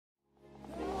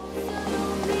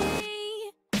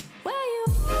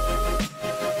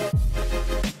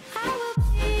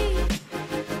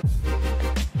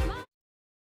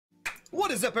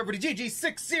What is up, everybody?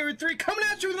 JG603 coming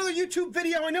at you with another YouTube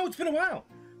video. I know it's been a while.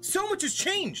 So much has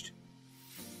changed.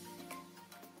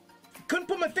 Couldn't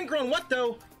put my finger on what,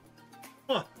 though.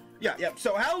 Yeah.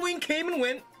 So Halloween came and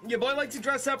went. Your boy likes to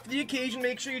dress up for the occasion.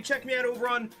 Make sure you check me out over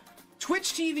on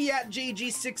Twitch TV at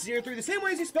JG603. The same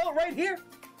way as you spell it right here.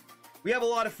 We have a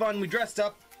lot of fun. We dressed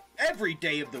up every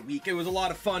day of the week. It was a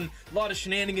lot of fun. A lot of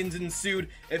shenanigans ensued.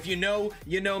 If you know,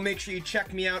 you know. Make sure you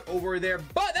check me out over there.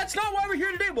 But that's not why we're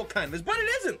here today. Well, kind of is, but it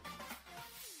isn't.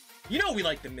 You know we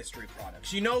like the mystery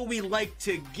products. You know we like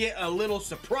to get a little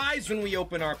surprise when we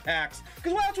open our packs.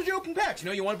 Because why else would you open packs? You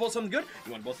know, you want to pull something good.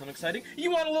 You want to pull something exciting. You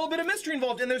want a little bit of mystery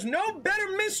involved. And there's no better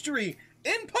mystery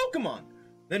in Pokemon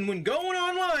than when going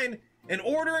online and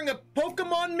ordering a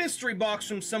Pokemon mystery box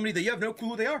from somebody that you have no clue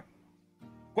who they are.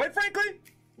 Quite frankly,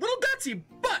 a little gutsy,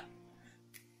 but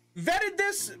vetted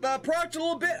this product a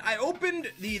little bit. I opened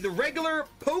the regular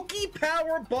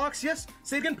PokePowerBox. Yes,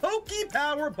 say again,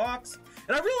 PokePowerBox.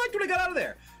 And I really liked what I got out of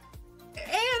there.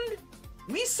 And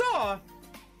we saw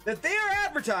that they are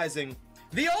advertising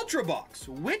the ULTRABox,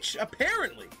 which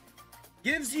apparently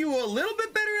gives you a little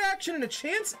bit better action and a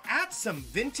chance at some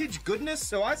vintage goodness.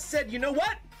 So I said, you know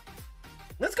what?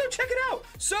 Let's go check it out.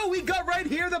 So we got right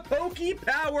here the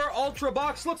PokePower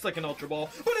ULTRABox. Looks like an Ultra Ball,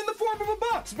 but in the form of a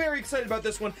box. Very excited about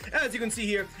this one. As you can see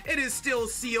here, it is still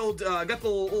sealed. Got the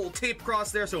little tape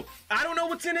cross there, so I don't know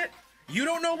what's in it. You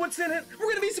don't know what's in it. We're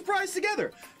gonna be surprised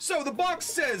together. So the box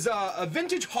says a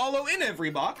vintage holo in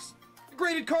every box.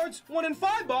 Graded cards, 1 in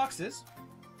 5 boxes.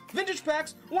 Vintage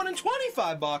packs, 1 in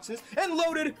 25 boxes, and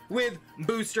loaded with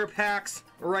booster packs.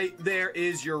 Right there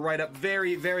is your write-up.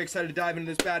 Very, very excited to dive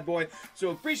into this bad boy. So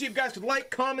appreciate you guys could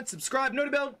like, comment, subscribe,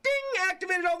 notify bell, ding,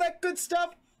 activated, all that good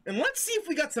stuff. And let's see if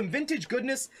we got some vintage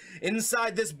goodness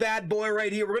inside this bad boy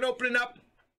right here. We're gonna open it up.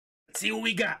 Let's see what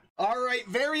we got. All right,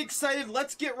 very excited.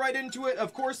 Let's get right into it.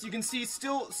 Of course, you can see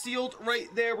still sealed right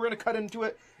there. We're gonna cut into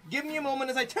it. Give me a moment,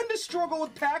 as I tend to struggle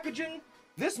with packaging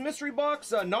this mystery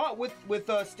box, not with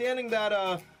standing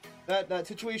that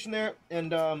situation there, and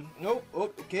nope.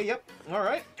 Oh, okay, yep. All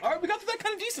right, we got through that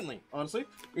kind of decently, honestly.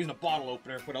 We're using a bottle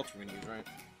opener. What else are we gonna use,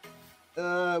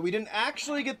 right? We didn't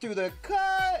actually get through the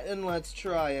cut, and let's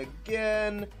try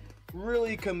again.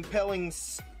 Really compelling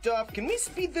stuff. Can we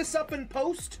speed this up in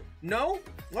post? No?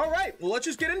 All right, well, let's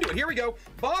just get into it. Here we go.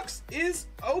 Box is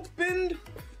opened,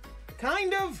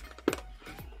 kind of.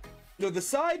 No, the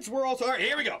sides were also, all right,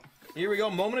 here we go. Here we go,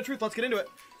 moment of truth, let's get into it.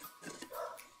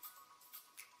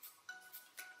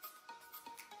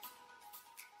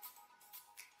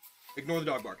 Ignore the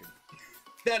dog barking.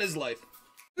 That is life.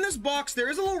 In this box, there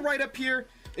is a little write-up here.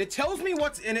 It tells me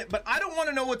what's in it, but I don't want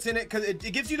to know what's in it because it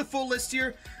gives you the full list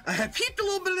here. I have peeped a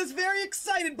little bit of this, very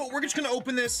excited, but we're just going to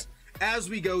open this as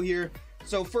we go here.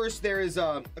 So first, there is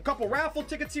a couple raffle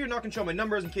tickets here. Not going to show my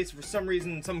numbers in case for some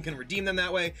reason someone can redeem them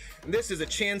that way. And this is a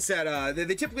chance at, they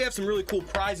typically have some really cool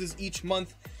prizes each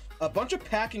month. A bunch of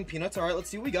packing peanuts. All right, let's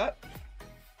see what we got.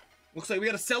 Looks like we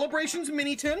got a Celebrations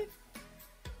mini tin.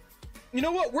 You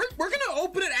know what? We're gonna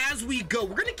open it as we go.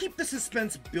 We're gonna keep the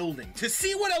suspense building to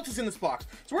see what else is in this box.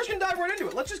 So we're just gonna dive right into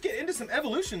it. Let's just get into some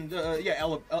evolution.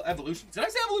 Evolutions. Did I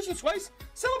say evolutions twice?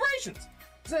 Celebrations.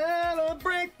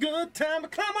 Celebrate good time,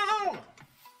 come on.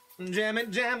 Jam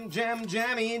it, jam,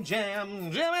 jammy,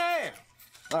 jam.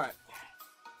 All right.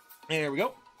 There we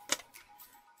go.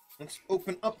 Let's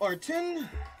open up our tin.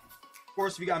 Of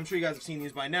course, I'm sure you guys have seen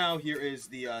these by now. Here is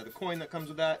the coin that comes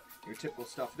with that. Your typical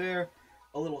stuff there.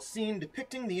 A little scene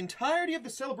depicting the entirety of the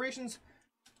Celebrations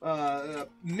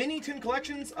mini tin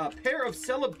collections. A pair of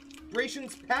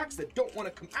Celebrations packs that don't want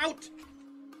to come out.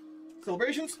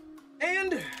 Celebrations.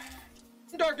 And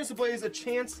Darkness Ablaze, a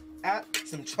chance at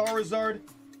some Charizard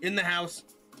in the house.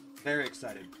 Very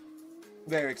excited.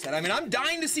 Very excited. I mean, I'm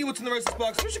dying to see what's in the rest of this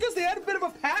box, especially because they had a bit of a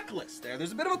pack list there.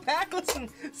 There's a bit of a pack list, and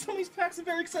some of these packs I'm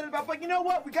very excited about. But you know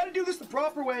what? We got to do this the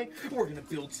proper way. We're going to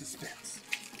build suspense,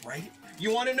 right?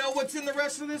 You want to know what's in the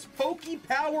rest of this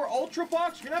PokePower ULTRABox? You're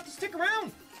going to have to stick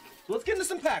around. So let's get into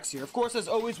some packs here. Of course, as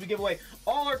always, we give away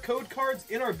all our code cards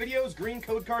in our videos. Green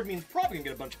code card means probably going to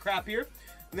get a bunch of crap here.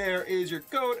 There is your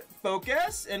code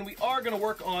FOCUS, and we are going to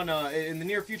work on, in the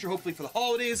near future, hopefully for the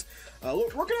holidays,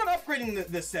 working on upgrading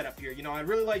this setup here. You know, I'd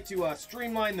really like to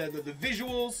streamline the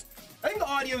visuals. I think the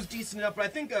audio is decent enough, but I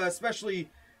think especially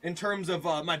in terms of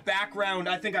my background,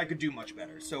 I think I could do much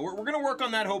better. So we're going to work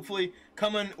on that, hopefully,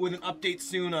 coming with an update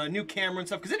soon, a new camera and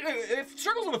stuff, because it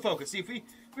struggles with the focus. See, if we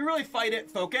really fight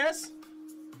it, focus.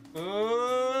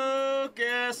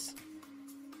 Focus.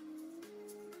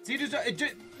 See,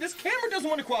 this camera doesn't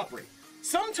want to cooperate.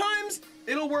 Sometimes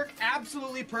it'll work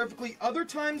absolutely perfectly. Other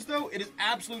times, though, it is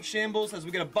absolute shambles, as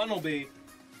we get a Bunnelby,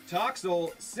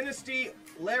 Toxel, Sinistea,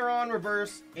 Lairon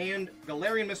Reverse, and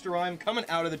Galarian Mr. Rhyme coming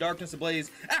out of the Darkness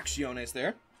Ablaze Acciones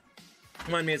there.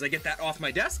 Remind me as I get that off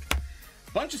my desk.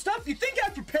 Bunch of stuff. You think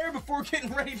I'd prepare before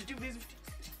getting ready to do these?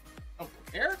 I'll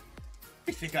prepare?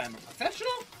 You think I'm a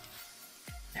professional?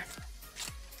 Never.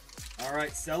 All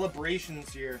right,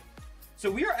 celebrations here. So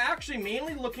we are actually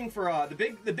mainly looking for the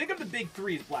big of the big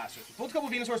three blasters. We pulled a couple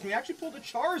of Venusaurs, and we actually pulled a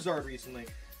Charizard recently.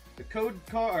 The code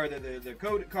card, or the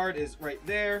code card is right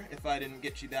there. If I didn't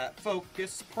get you that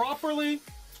focus properly,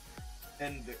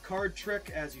 and the card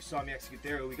trick, as you saw me execute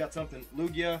there, we got something.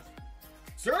 Lugia,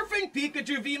 Surfing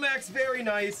Pikachu VMAX, very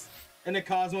nice. And a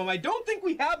Cosmo. I don't think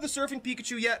we have the Surfing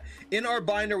Pikachu yet in our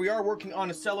binder. We are working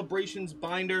on a Celebrations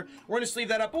binder. We're going to sleeve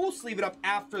that up, but we'll sleeve it up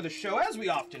after the show, as we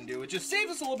often do. It just saves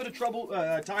us a little bit of trouble,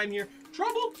 time here.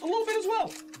 Trouble, a little bit as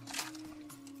well.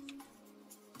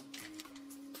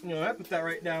 You know, I put that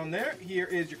right down there. Here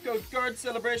is your code card,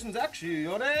 Celebrations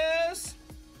Acciones.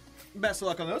 Best of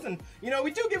luck on those. And, you know,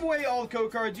 we do give away all the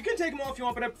code cards. You can take them all if you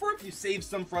want, but I prefer if you save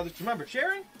some for others. Remember,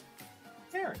 sharing?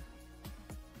 Sharing.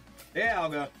 Yeah, I'll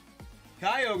go.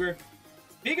 Kyogre,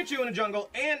 Pikachu in a jungle,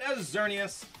 and a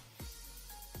Xerneas.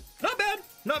 Not bad,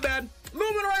 not bad.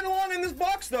 Moving right along in this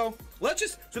box, though. Let's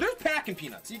just, so there's packing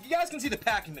peanuts. You guys can see the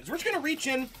packing peanuts. We're just gonna reach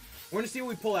in. We're gonna see what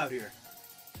we pull out here.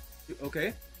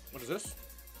 Okay, what is this?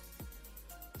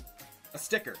 A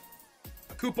sticker,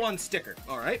 a coupon sticker.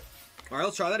 All right,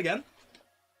 let's try that again.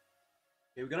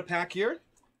 Okay, we got a pack here.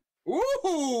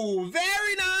 Ooh,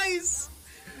 very nice.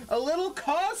 A little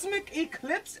Cosmic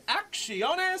Eclipse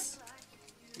Acciones.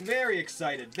 Very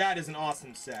excited. That is an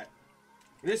awesome set.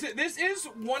 This is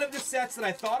one of the sets that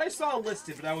I thought I saw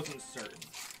listed, but I wasn't certain.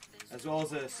 As well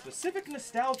as a specific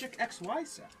nostalgic XY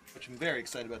set, which I'm very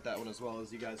excited about that one as well,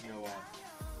 as you guys know.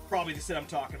 Probably the set I'm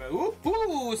talking about. Ooh,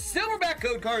 Silverback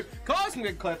code card,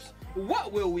 Cosmic Eclipse.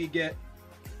 What will we get?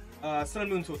 Sun and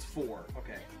Moon, so it's 4.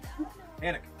 Okay.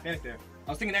 Panic there. I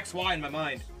was thinking XY in my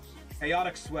mind.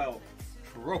 Chaotic Swell,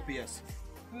 Tropius,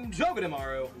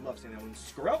 Togedemaru, love seeing that one.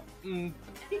 Skrelp,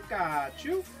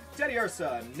 Pikachu, Teddy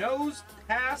Ursa, Nose,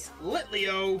 Pass,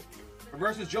 Litleo,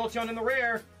 reverses Jolteon in the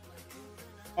rare.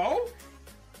 Oh,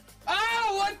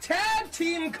 a tag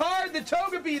team card, the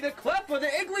Togepi, the Cleffa, the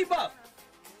Igglybuff,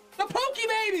 the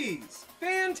Pokebabies.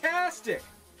 Fantastic.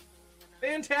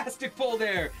 Fantastic pull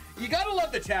there. You gotta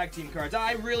love the tag team cards.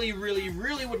 I really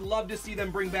would love to see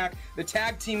them bring back the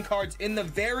tag team cards in the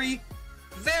very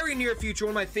near future.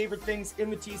 One of my favorite things in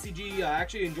the TCG. I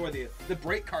actually enjoy the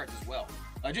break cards as well,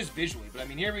 just visually. But I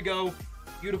mean, here we go.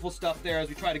 Beautiful stuff there as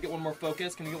we try to get one more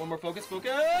focus. Can we get one more focus?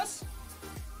 Focus!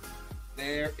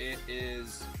 There it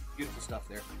is. Beautiful stuff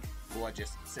there.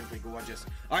 Gorgeous. Simply gorgeous.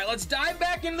 All right, let's dive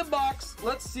back in the box.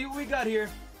 Let's see what we got here.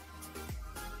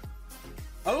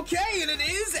 Okay, and it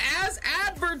is as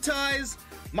advertised.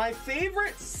 My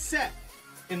favorite set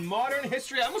in modern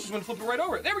history. I almost just want to flip it right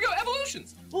over. There we go,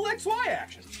 Evolutions. Little XY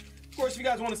action. Of course, if you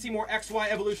guys want to see more XY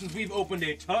Evolutions, we've opened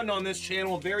a ton on this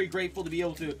channel. Very grateful to be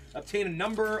able to obtain a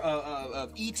number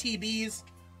of ETBs,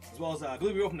 as well as I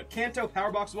believe we opened a Kanto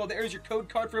PowerBox as well. There's your code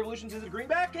card for Evolutions. Is it a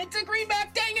greenback? It's a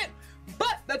greenback, dang it!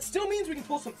 But that still means we can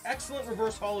pull some excellent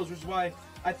reverse holos, which is why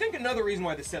I think another reason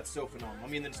why this set's so phenomenal. I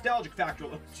mean, the nostalgic factor,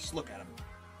 just look at them.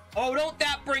 Oh, don't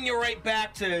that bring you right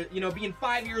back to, you know, being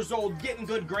 5 years old, getting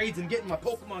good grades, and getting my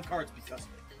Pokemon cards because of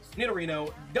it.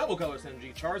 Nidorino, Double Color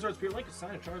Synergy, Charizard's Pure Link, a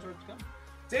sign of Charizard's come.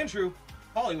 Sandshrew,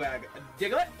 Poliwag,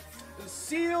 Diglett,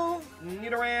 Seal,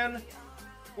 Nidoran,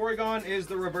 Porygon is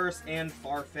the reverse, and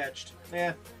Farfetch'd.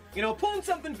 You know, pulling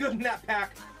something good in that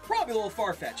pack, probably a little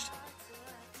far-fetched.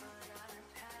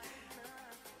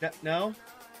 No?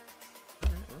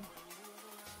 At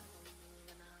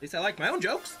least I like my own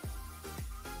jokes.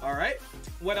 All right,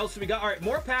 what else do we got? All right,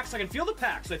 more packs. I can feel the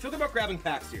packs. So I feel good about grabbing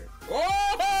packs here.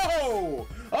 Oh,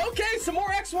 okay, some more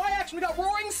XY action. We got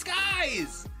Roaring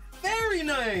Skies. Very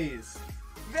nice.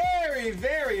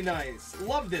 Very nice.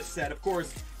 Love this set. Of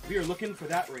course, we are looking for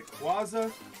that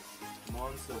Rayquaza. Come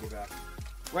on, Silverback.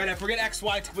 Right, I forget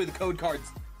XY to play the code cards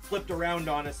flipped around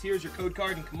on us. Here's your code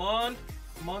card, and come on,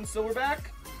 Silverback.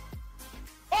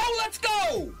 Oh, let's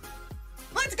go.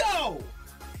 Let's go.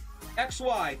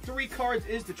 XY, 3 cards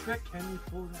is the trick. Can we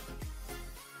pull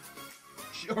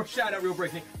that? Or shout out real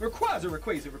breaking. Rayquaza.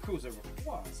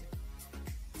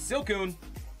 Silcoon.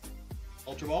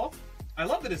 Ultra Ball. I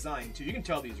love the design too. You can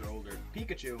tell these are older.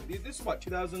 Pikachu. This is what,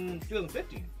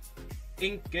 2015.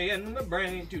 Inkay in the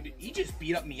brain. Dude, he just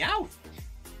beat up Meowth.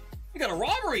 You got a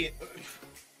robbery.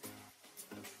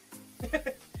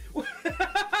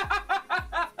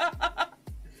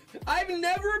 I've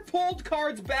never pulled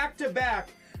cards back to back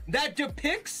that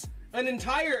depicts an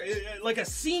entire, like a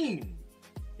scene.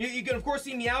 You can, of course,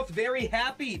 see Meowth very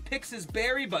happy. He picks his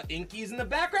berry, but Inky's in the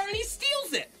background, and he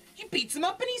steals it. He beats him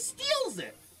up, and he steals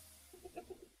it.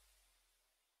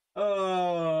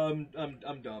 I'm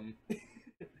dumb.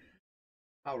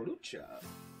 Our Lucha.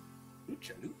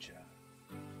 Lucha.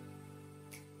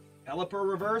 Pelipper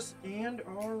reverse, and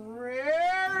our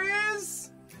rare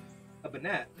is a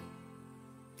Banette.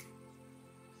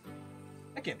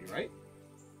 That can't be right.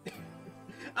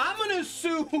 I'm gonna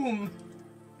assume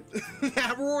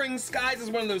that Roaring Skies is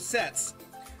one of those sets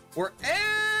where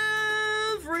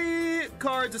every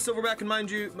card's a silverback. And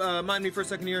mind me for a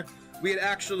second here, we had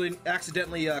actually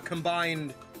accidentally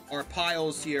combined our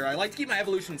piles here. I like to keep my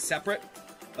evolutions separate.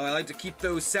 I like to keep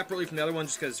those separately from the other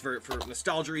ones just because for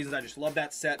nostalgia reasons, I just love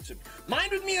that set. So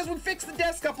Mind With Me as would fix the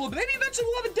desk up a little bit. Maybe eventually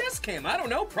we'll have a desk cam. I don't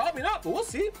know. Probably not, but we'll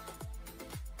see.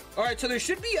 All right, so there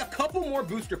should be a couple more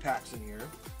booster packs in here.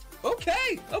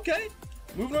 Okay.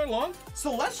 Moving right along.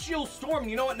 Celestial Storm.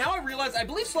 You know what? Now I realize, I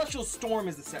believe Celestial Storm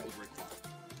is the set with Rick Clark.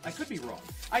 I could be wrong.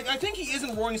 I think he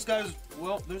isn't Roaring Skies.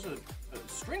 Well, there's a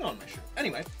string on my shirt.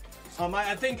 Anyway,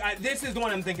 I think this is the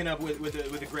one I'm thinking of with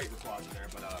the great Rayquaza there,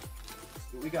 but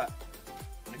what we got?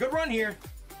 On a good run here.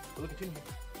 We'll continue.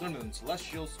 Moon,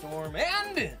 Celestial Storm,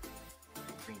 and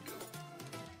Green Goo.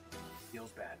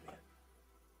 Feels bad, man.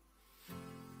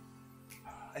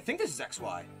 I think this is XY.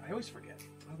 I always forget.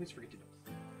 I always forget to do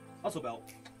it. Also, Belt,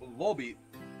 Volbeat.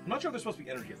 I'm not sure if there's supposed to be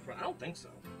energy up front. I don't think so.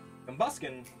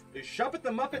 Combuskin, Shuppet the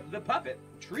Muppet the Puppet,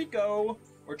 Trico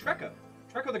or Treco.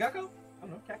 Treco the Gecko? I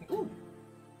don't know. Attacking. Ooh.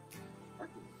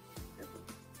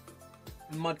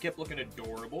 Mudkip looking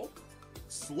adorable.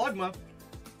 Slugma,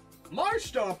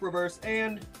 Marshtomp reverse,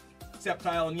 and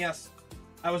Sceptile. And yes,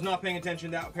 I was not paying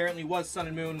attention. That apparently was Sun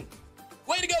and Moon.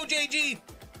 Way to go, JG!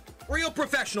 Real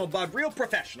professional, bud. Real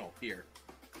professional here.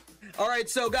 All right,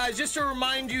 so guys, just to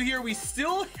remind you here, we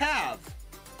still have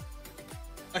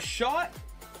a shot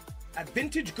at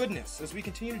vintage goodness as we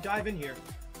continue to dive in here.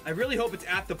 I really hope it's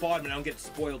at the bottom and I don't get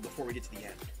spoiled before we get to the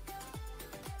end.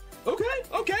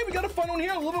 Okay, we got a fun one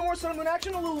here. A little bit more Sun and Moon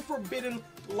action, a little Forbidden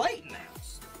Light in the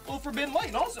house. A little Forbidden Light.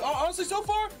 And also, honestly, so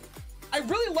far, I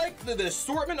really like the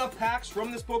assortment of packs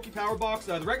from this PokePowerBox.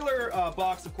 The regular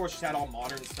box, of course, just had all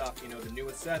modern stuff, you know, the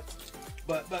newest sets.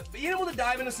 But being able to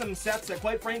dive into some sets that,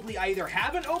 quite frankly, I either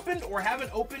haven't opened or haven't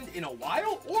opened in a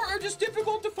while, or are just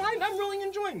difficult to find, I'm really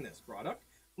enjoying this product.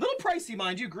 Little pricey,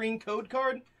 mind you. Green code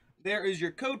card. There is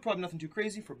your code. Probably nothing too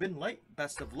crazy. Forbidden Light.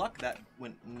 Best of luck. That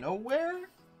went nowhere.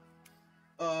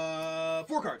 4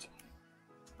 cards.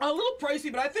 A little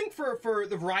pricey, but I think for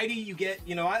the variety you get,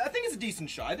 you know, I think it's a decent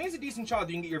shot. I think it's a decent shot that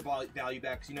you can get your value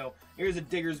back. 'Cause, you know, here's a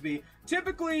Diggersby.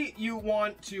 Typically, you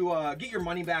want to get your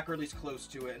money back, or at least close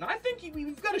to it. And I think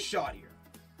we've got a shot here.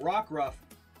 Rockruff,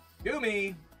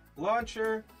 Goomy,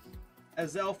 Launcher,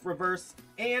 Azelf Reverse,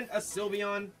 and a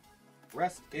Sylveon.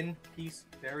 Rest in peace,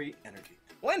 Fairy Energy.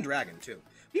 Well, and Dragon, too.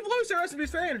 People always say rest in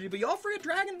peace, Fairy Energy, but y'all forget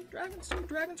Dragon. Dragons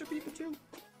are people, too.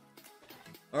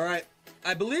 All right.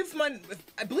 I believe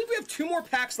we have 2 more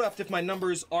packs left if my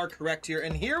numbers are correct here.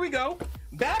 And here we go.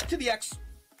 Back to the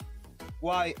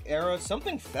XY era.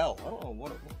 Something fell. I don't know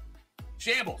what it was.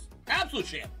 Shambles. Absolute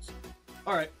shambles.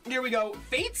 All right. Here we go.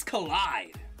 Fates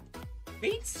Collide.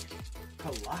 Fates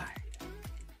Collide.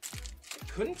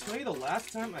 Couldn't tell you the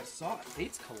last time I saw a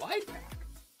Fates Collide pack.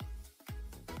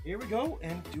 Here we go.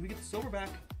 And do we get the silverback?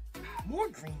 More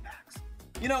greenbacks.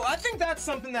 You know, I think that's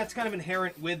something that's kind of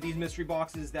inherent with these mystery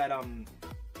boxes, that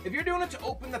if you're doing it to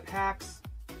open the packs,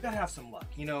 you gotta have some luck.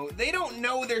 You know, they don't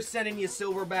know they're sending you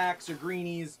silverbacks or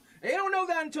greenies. They don't know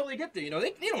that until they get there. You know,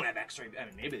 they don't have X-ray. I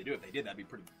mean, maybe they do. If they did, that'd be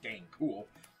pretty dang cool.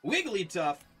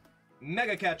 Wigglytuff,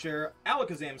 Mega Catcher,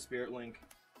 Alakazam Spirit Link,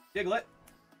 Diglett,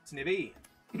 Snivy,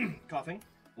 Coughing,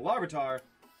 Larvitar,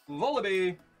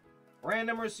 Volibee,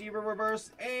 Random Receiver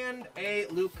Reverse, and a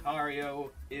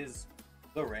Lucario is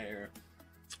the rare.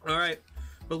 All right,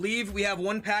 believe we have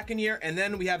 1 pack in here, and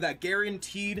then we have that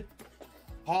guaranteed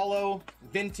holo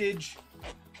vintage.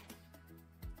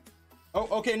 Oh,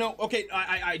 okay, no, okay,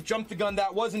 I jumped the gun.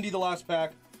 That was indeed the last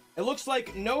pack. It looks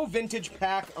like no vintage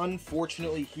pack,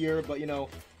 unfortunately, here, but you know,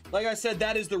 like I said,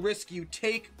 that is the risk you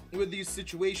take with these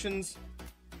situations.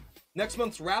 Next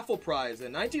month's raffle prize, a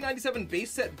 1997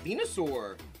 base set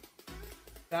Venusaur,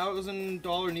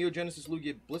 $1,000 Neo Genesis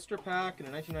Lugia blister pack, and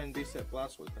a 1999 base set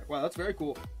Blastoise pack. Wow, that's very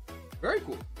cool. Very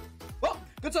cool. Well,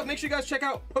 good stuff. Make sure you guys check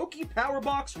out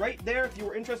PokePowerBox right there if you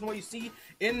were interested in what you see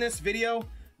in this video.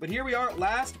 But here we are,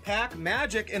 last pack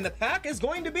magic, and the pack is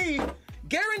going to be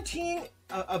guaranteeing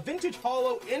a vintage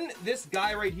holo in this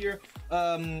guy right here.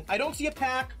 I don't see a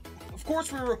pack. Of course,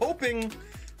 we were hoping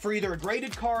for either a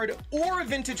graded card or a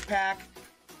vintage pack.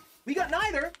 We got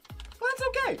neither. But that's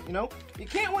okay, you know? You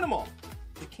can't win them all.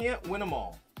 You can't win them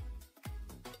all.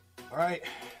 All right,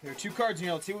 there are 2 cards in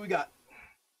here. Let's see what we got.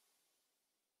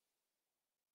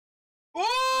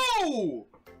 Oh!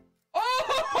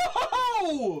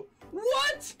 Oh!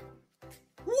 What?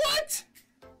 What?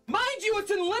 Mind you,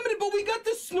 it's unlimited, but we got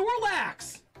the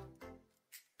Snorlax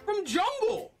from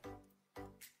Jungle.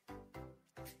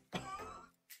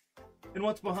 And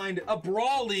what's behind it? A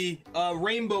Brawly,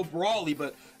 Rainbow Brawly,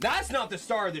 but that's not the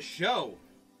star of the show.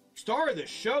 Star of the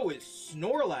show is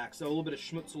Snorlax. So a little bit of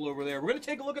Schmutzel over there. We're going to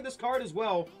take a look at this card as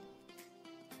well.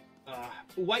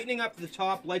 Whitening up to the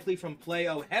top, likely from play.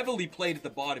 Oh, heavily played at the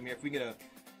bottom here. If we get a,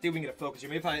 see if we can get a focus here.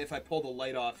 Maybe if I pull the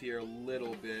light off here a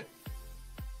little bit.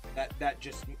 That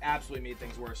just absolutely made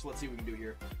things worse. Let's see what we can do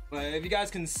here. But if you guys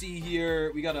can see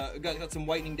here, we got some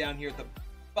whitening down here at the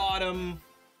bottom.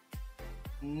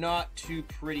 Not too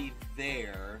pretty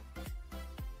there.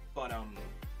 But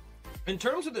in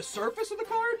terms of the surface of the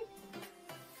card,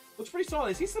 looks pretty solid.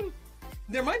 I see some.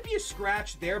 There might be a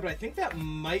scratch there, but I think that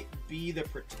might be the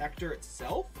protector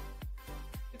itself.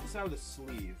 Get this out of the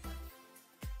sleeve.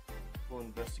 Full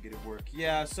investigative work.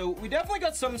 Yeah, so we definitely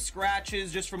got some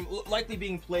scratches just from likely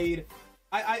being played.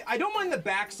 I don't mind the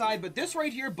backside, but this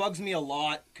right here bugs me a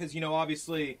lot because, you know,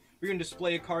 obviously, if you're going to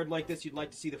display a card like this, you'd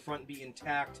like to see the front be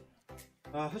intact.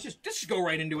 Let's just go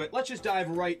right into it. Let's just dive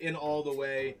right in all the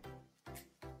way.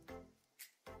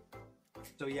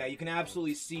 So yeah, you can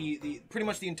absolutely see pretty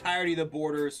much the entirety of the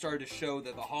border started to show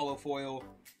that the holo foil.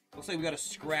 Looks like we got a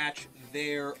scratch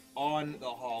there on the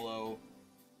holo.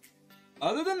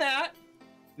 Other than that,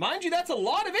 mind you, that's a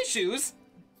lot of issues.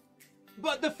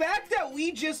 But the fact that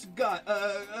we just got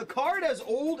a card as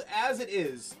old as it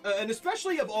is, and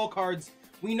especially of all cards,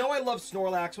 we know I love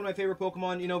Snorlax, one of my favorite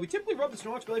Pokemon. You know, we typically rub the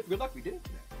Snorlax belly for good luck. We didn't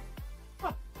today.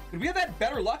 Huh. Could we have had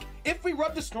better luck if we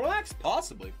rubbed the Snorlax?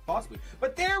 Possibly, possibly.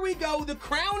 But there we go, the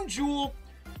crown jewel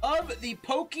of the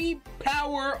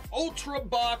PokePower Ultra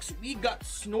Box. We got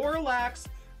Snorlax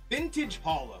Vintage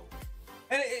Holo.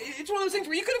 And it's one of those things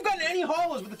where you could have gotten any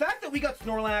holos, but the fact that we got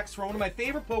Snorlax from one of my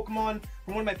favorite Pokemon,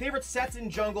 from one of my favorite sets in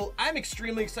Jungle, I'm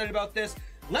extremely excited about this.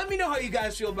 Let me know how you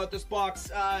guys feel about this box.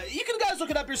 You can guys look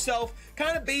it up yourself,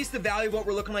 kind of base the value of what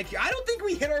we're looking like here. I don't think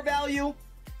we hit our value,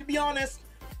 to be honest,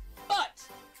 but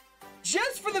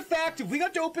just for the fact if we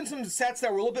got to open some sets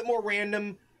that were a little bit more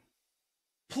random,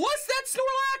 plus that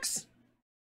Snorlax,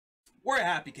 we're a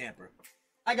happy camper.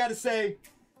 I gotta say,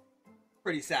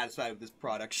 pretty satisfied with this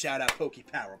product. Shout out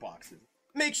PokePowerBoxes.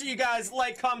 Make sure you guys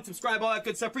like, comment, subscribe, all that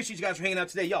good stuff. Appreciate you guys for hanging out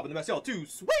today. Y'all been the best. Y'all too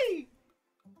sweet.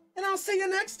 And I'll see you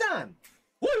next time.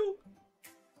 Woo!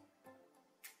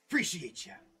 Appreciate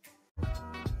ya.